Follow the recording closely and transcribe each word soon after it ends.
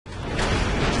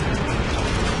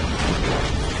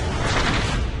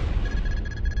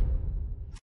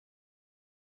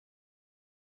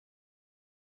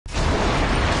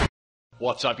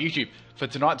What's up, YouTube? For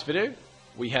tonight's video,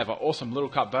 we have an awesome Little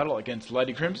Cup battle against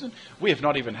Lady Crimson. We have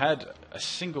not even had a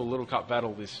single Little Cup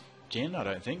battle this gen, I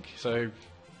don't think. So,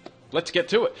 let's get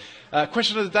to it.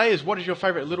 Question of the day is, what is your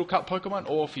favourite Little Cup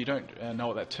Pokemon? Or if you don't know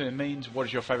what that term means, what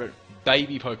is your favourite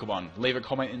baby Pokemon? Leave a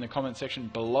comment in the comment section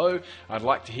below. I'd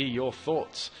like to hear your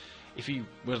thoughts. If you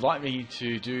would like me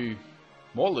to do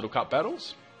more Little Cup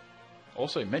battles,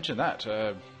 also mention that.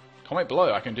 Comment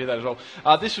below, I can do that as well.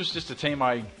 This was just a team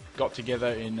I got together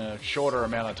in a shorter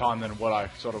amount of time than what I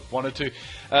sort of wanted to,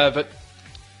 but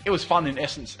it was fun in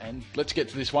essence. And let's get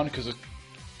to this one because it's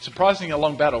surprisingly a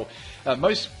long battle.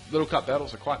 Most Little Cup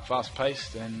battles are quite fast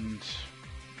paced, and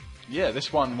yeah,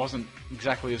 this one wasn't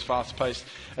exactly as fast paced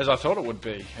as I thought it would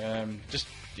be, just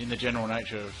in the general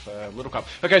nature of Little Cup.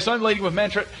 Okay, so I'm leading with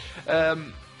Mantrit.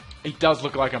 He does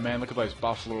look like a man. Look at those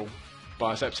buff little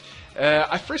biceps.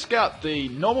 I frisk out the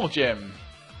normal gem,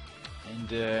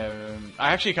 and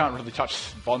I actually can't really touch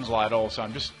Bonsai at all, so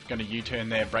I'm just going to U-turn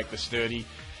there, break the sturdy,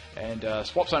 and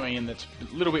swap something in that's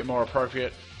a little bit more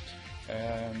appropriate.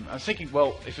 I was thinking,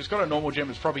 well, if it's got a normal gem,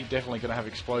 it's probably definitely going to have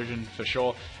Explosion for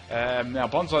sure. Now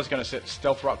Bonsai's going to set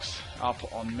Stealth Rocks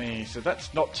up on me, so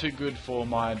that's not too good for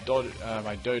my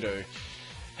Dodo.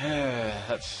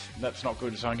 That's not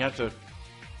good, so I'm going to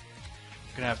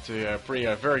have to bring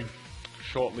a very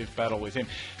short-lived battle with him.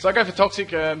 So I go for Toxic.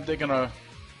 They're going to...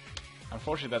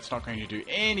 Unfortunately, that's not going to do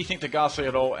anything to Ghastly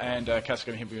at all, and Cass is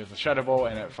going to hit me with a Shadow Ball,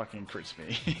 and it fucking crits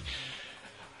me.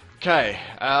 Okay,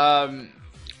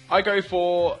 I go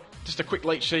for just a quick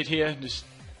Leech Seed here.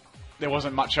 There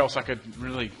wasn't much else I could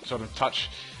really sort of touch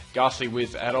Ghastly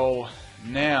with at all.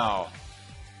 Now,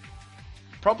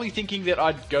 probably thinking that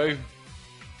I'd go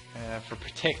for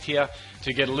Protect here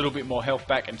to get a little bit more health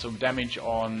back and some damage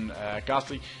on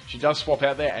Ghastly. She does swap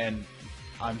out there, and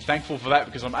I'm thankful for that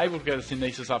because I'm able to get a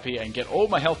Synesis up here and get all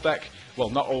my health back.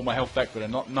 Well, not all my health back, but a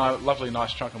lovely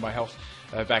nice chunk of my health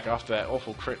back after that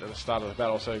awful crit at the start of the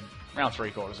battle. So around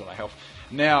 3/4 of my health.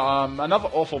 Now, another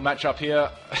awful matchup here.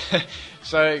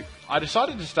 So I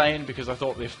decided to stay in because I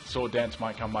thought the Sword Dance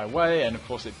might come my way, and of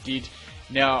course it did.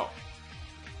 Now,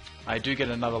 I do get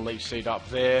another Leech Seed up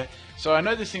there. So I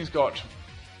know this thing's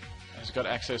has got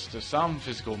access to some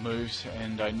physical moves,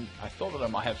 and I thought that I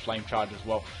might have Flame Charge as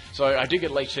well. So I do get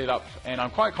Leech Seed up, and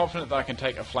I'm quite confident that I can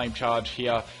take a Flame Charge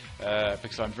here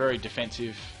because I'm very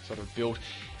defensive sort of build.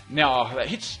 Now, that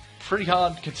hits pretty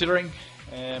hard considering.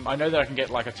 I know that I can get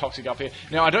like a Toxic up here.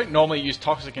 Now, I don't normally use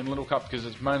Toxic in Little Cup because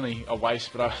it's mainly a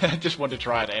waste, but I just want to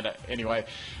try it anyway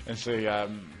and see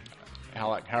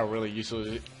how really useful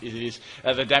it is.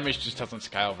 The damage just doesn't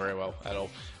scale very well at all,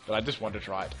 but I just want to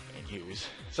try it and use.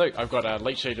 So I've got a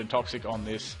Leech Seed and Toxic on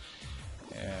this.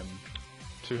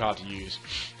 Too hard to use.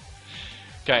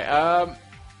 Okay,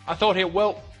 I thought here,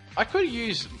 well, I could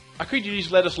use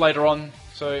Lettuce later on.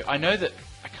 So I know that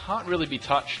I can't really be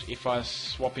touched if I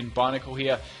swap in Binacle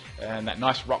here, and that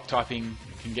nice rock typing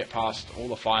can get past all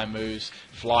the fire moves,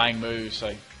 flying moves.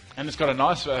 So. And it's got a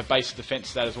nice base defense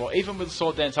stat as well. Even with the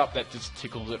Sword Dance up, that just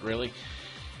tickles it really.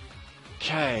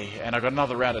 Okay, and I've got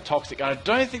another round of Toxic. I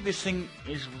don't think this thing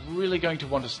is really going to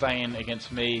want to stay in against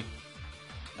me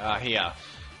here.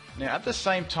 Now, at the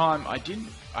same time, I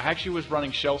actually was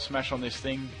running Shell Smash on this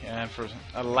thing for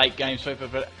a late game sweeper,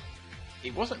 but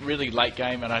it wasn't really late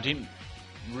game, and I didn't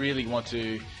really want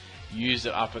to use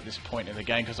it up at this point in the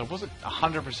game because I wasn't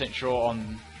 100% sure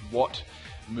on what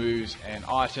moves and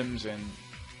items and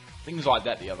things like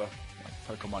that the other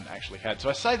Pokemon actually had. So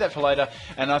I saved that for later,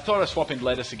 and I thought I'd swap in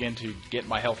Lettuce again to get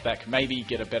my health back, maybe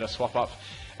get a better swap up.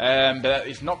 But that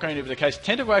is not going to be the case.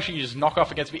 Tentacle actually uses Knock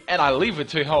Off against me, and I leave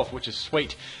with 2 health, which is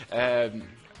sweet.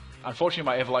 Unfortunately,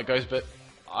 my Everlight goes, but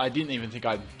I didn't even think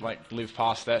I'd live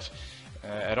past that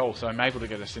at all, so I'm able to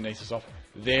get a Synesis off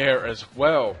there as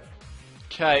well.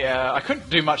 Okay, I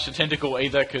couldn't do much to Tentacle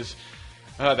either, because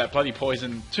that bloody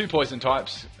poison, 2 poison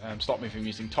types stopped me from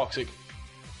using Toxic.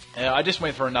 I just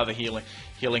went for another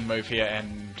healing move here,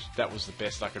 and that was the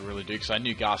best I could really do, because I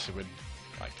knew Ghastly would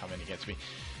come in against me.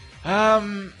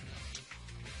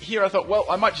 Here I thought, well,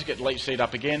 I might just get Leech Seed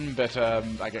up again, but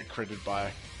I get critted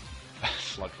by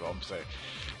Sludge Bomb, so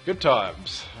good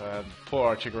times.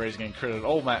 Poor Chikorita is getting critted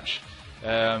all match.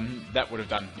 That would have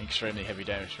done extremely heavy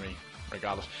damage to me,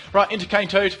 regardless. Right, into Cane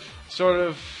Toad, sort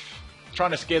of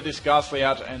trying to scare this Ghastly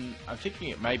out, and I'm thinking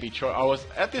it may be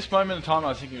at this moment in time, I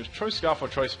was thinking it was Choice Scarf or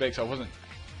Choice Specs. I wasn't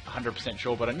 100%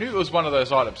 sure, but I knew it was one of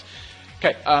those items.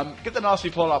 Okay, get the nasty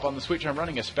plot up on the Switch. I'm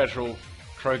running a special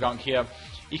Krogunk here.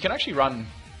 You can actually run,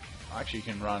 you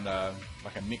can run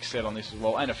like a mix set on this as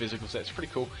well, and a physical set. It's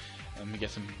pretty cool, and we get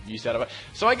some use out of it.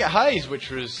 So I get Haze,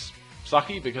 which was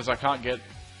sucky because I can't get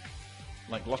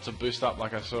like lots of boost up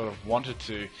like I sort of wanted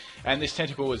to, and this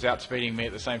tentacle was outspeeding me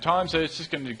at the same time, so it's just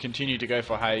going to continue to go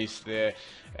for haze there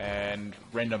and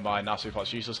render my Nasu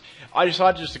Plus useless. I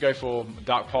decided just to go for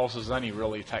Dark Pulses, the only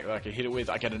really attack that I could hit it with.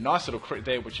 I get a nice little crit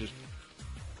there, which is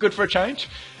good for a change,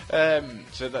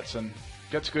 so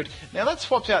that's good. Now that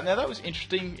swaps out. Now that was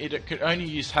interesting. It could only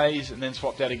use haze and then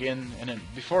swapped out again, and then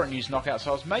before it used knockout. So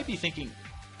I was maybe thinking,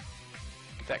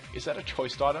 is that a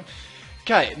choice item?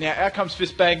 Okay, now out comes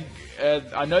Fist Bag.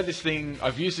 I know this thing.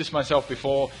 I've used this myself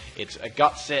before. It's a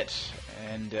gut set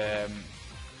and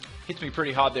hits me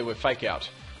pretty hard there with Fake Out.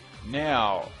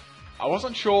 Now I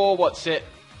wasn't sure what set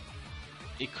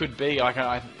it could be.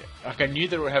 I knew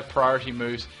that it would have priority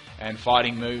moves and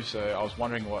fighting moves, so I was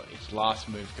wondering what its last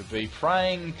move could be,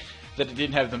 praying that it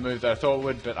didn't have the move that I thought it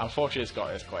would, but unfortunately it's got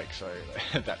Earthquake, so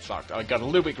that sucked. I got a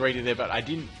little bit greedy there, but I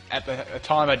didn't, at the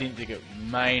time I didn't think it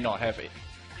may not have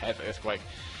Earthquake.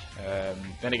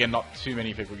 Then again, not too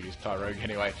many people use Tyrogue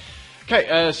anyway.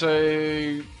 Okay,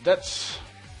 so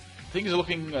things are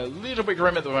looking a little bit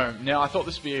grim at the moment. Now I thought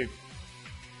this would be a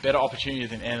better opportunity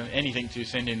than anything to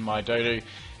send in my Dodo,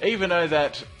 even though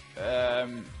that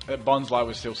Bonsly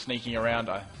was still sneaking around.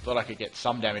 I thought I could get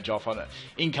some damage off on it,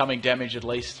 incoming damage at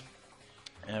least,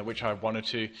 which I wanted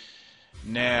to.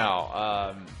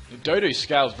 Now, Dodo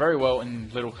scales very well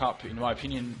in Little Cup, in my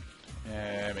opinion.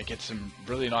 It gets some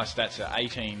really nice stats at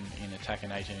 18 in attack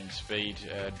and 18 in speed,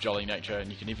 jolly nature, and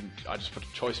you can even, I just put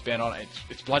a choice band on it.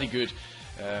 It's bloody good.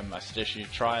 I suggest you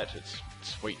try it. It's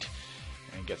sweet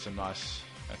and get some nice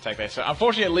attack there. So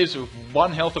unfortunately it lives with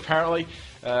 1 health apparently,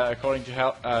 according to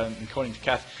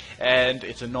Kath, and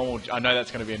it's a normal. I know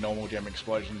that's going to be a normal gem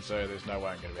explosion, so there's no way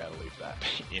I'm going to be able to leave that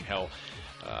in hell.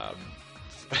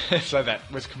 So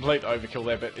that was complete overkill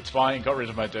there, but it's fine. Got rid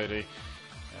of my Dodo.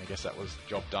 I guess that was the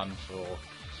job done for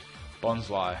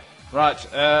Bonsly. Right.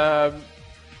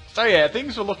 So yeah,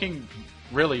 things were looking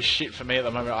really shit for me at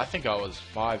the moment. I think I was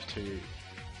 5-2.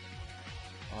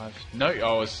 No,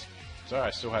 I was. Sorry,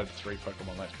 I still had 3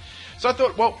 Pokemon left. So I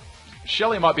thought, well,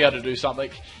 Shelly might be able to do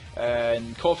something.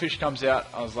 And Corphish comes out.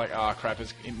 I was like, ah, crap,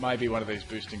 it may be one of these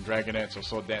boosting Dragon Dance or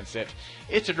Sword Dance set.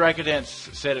 It's a Dragon Dance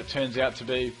set, it turns out to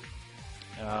be.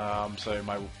 So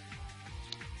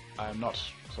I'm not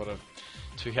sort of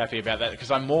too happy about that, because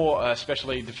I'm more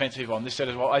especially defensive on this set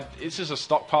as well. This is a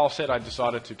stockpile set I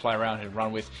decided to play around and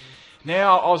run with.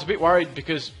 Now, I was a bit worried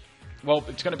because, well,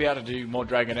 it's going to be able to do more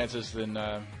Dragon Dances than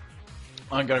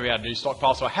I'm going to be able to do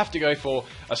stockpile, so I have to go for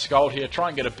a Scald here, try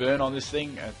and get a burn on this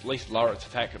thing, at least lower its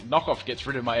attack. Knockoff gets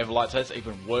rid of my Everlight, so that's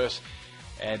even worse.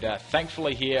 And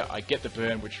thankfully here, I get the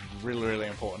burn, which is really, really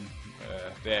important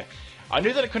there. I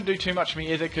knew that it couldn't do too much to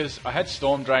me either, because I had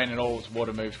Storm Drain and all its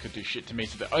water moves could do shit to me,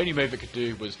 so the only move it could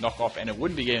do was Knockoff, and it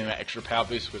wouldn't be getting that extra power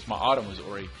boost because my item was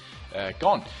already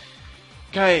gone.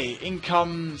 Okay, in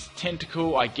comes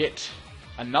Tentacle. I get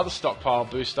another stockpile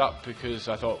boost up because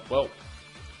I thought, well,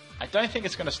 I don't think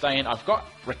it's going to stay in. I've got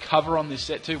Recover on this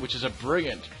set too, which is a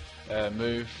brilliant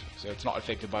move, so it's not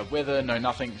affected by weather, no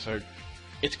nothing, so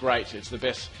it's great. It's the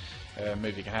best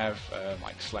move you can have,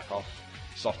 like Slack Off,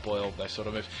 Soft Boil, those sort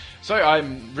of moves. So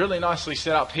I'm really nicely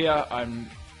set up here. I'm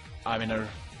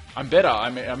better.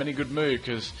 I'm in a good mood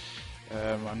because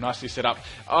I'm nicely set up.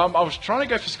 I was trying to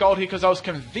go for Scald here because I was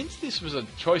convinced this was a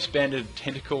choice banded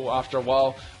Tentacle after a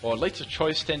while, or at least a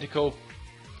choice Tentacle.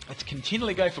 It's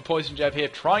continually going for Poison Jab here,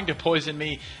 trying to poison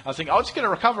me. I was thinking, I'll just get a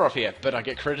Recover off here, but I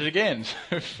get critted again.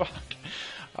 So fuck.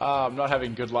 I'm not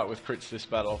having good luck with crits this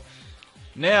battle.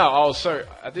 Now,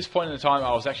 at this point in the time,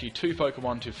 I was actually 2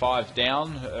 Pokemon to 5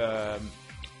 down.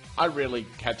 I really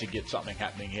had to get something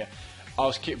happening here. I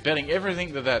was betting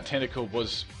everything that Tentacle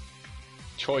was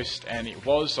choiced, and it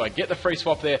was. So I get the free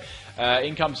swap there.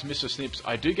 In comes Mr. Snips.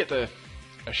 I do get a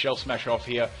Shell Smash off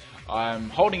here. I'm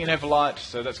holding an Everlight,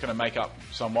 so that's going to make up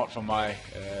somewhat for my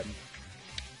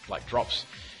like drops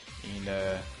in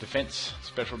defense,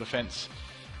 special defense.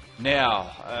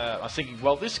 Now, I was thinking,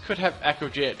 well, this could have Aqua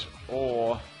Jet,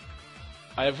 or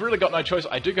I have really got no choice.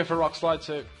 I do go for Rock Slide,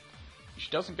 so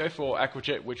she doesn't go for Aqua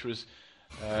Jet, which was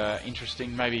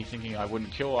interesting. Maybe thinking I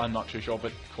wouldn't kill, I'm not too sure,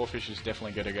 but Corphish is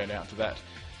definitely going to go down to that.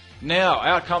 Now,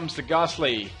 out comes the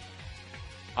Ghastly.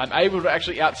 I'm able to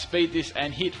actually outspeed this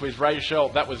and hit with Razor Shell.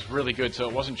 That was really good, so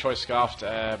it wasn't Choice Scarfed.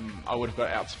 I would have got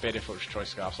outsped if it was Choice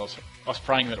Scarfed, so I was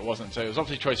praying that it wasn't, so it was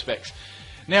obviously Choice Specs.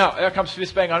 Now, out comes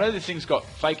Fist Bang. I know this thing's got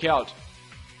Fake Out.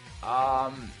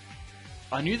 I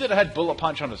knew that it had Bullet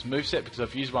Punch on its moveset because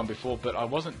I've used one before, but I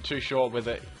wasn't too sure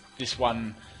whether this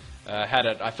one had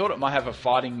it. I thought it might have a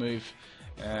fighting move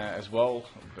as well.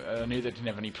 I knew that it didn't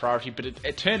have any priority, but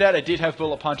it turned out it did have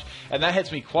Bullet Punch, and that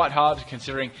hits me quite hard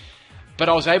considering but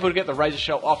I was able to get the Razor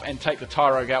Shell off and take the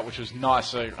Tyrogue out, which was nice.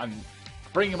 So I'm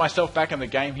bringing myself back in the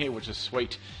game here, which is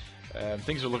sweet.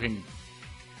 Things were looking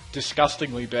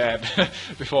disgustingly bad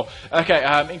before.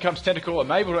 Okay, in comes Tentacle.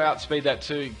 I'm able to outspeed that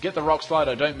too. Get the Rock Slide.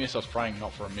 I don't miss. I was praying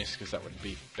not for a miss because that would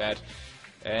be bad.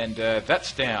 And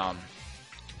that's down.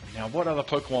 Now, what other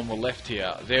Pokemon were left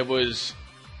here? There was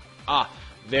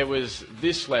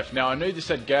this left. Now, I knew this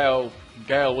had Gale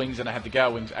Wings, and I had the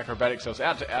Gale Wings Acrobatics. So it was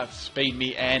out to outspeed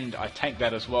me, and I tanked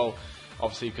that as well,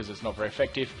 obviously because it's not very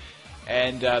effective.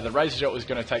 And the Razor Shot was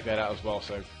going to take that out as well.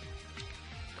 So,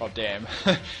 god damn,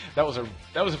 that was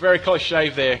a very close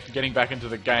shave there. Getting back into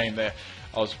the game there,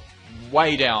 I was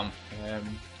way down.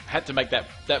 Had to make that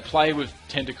play with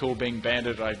Tentacle being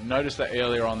banded. I noticed that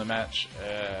earlier on the match.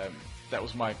 That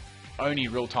was my only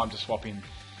real time to swap in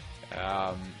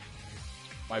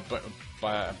my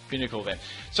Binnacle then.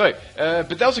 So,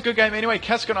 but that was a good game anyway.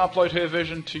 Kat's going to upload her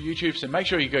version to YouTube, so make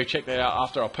sure you go check that out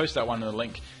after. I'll post that one in the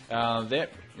link there.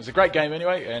 It was a great game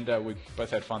anyway, and we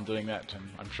both had fun doing that, and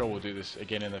I'm sure we'll do this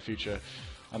again in the future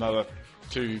another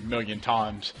 2 million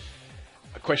times.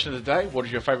 A question of the day, what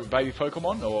is your favourite baby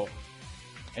Pokemon, or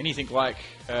anything like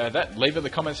that? Leave it in the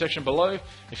comment section below.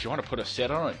 If you want to put a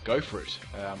set on it, go for it.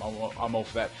 I'm all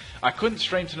for that. I couldn't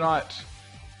stream tonight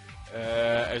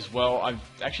as well. I've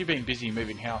actually been busy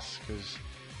moving house because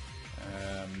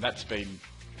that's been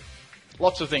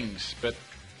lots of things, but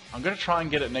I'm going to try and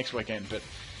get it next weekend, but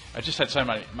I just had so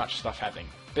much stuff happening.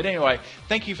 But anyway,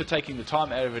 thank you for taking the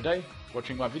time out of your day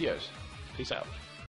watching my videos. Peace out.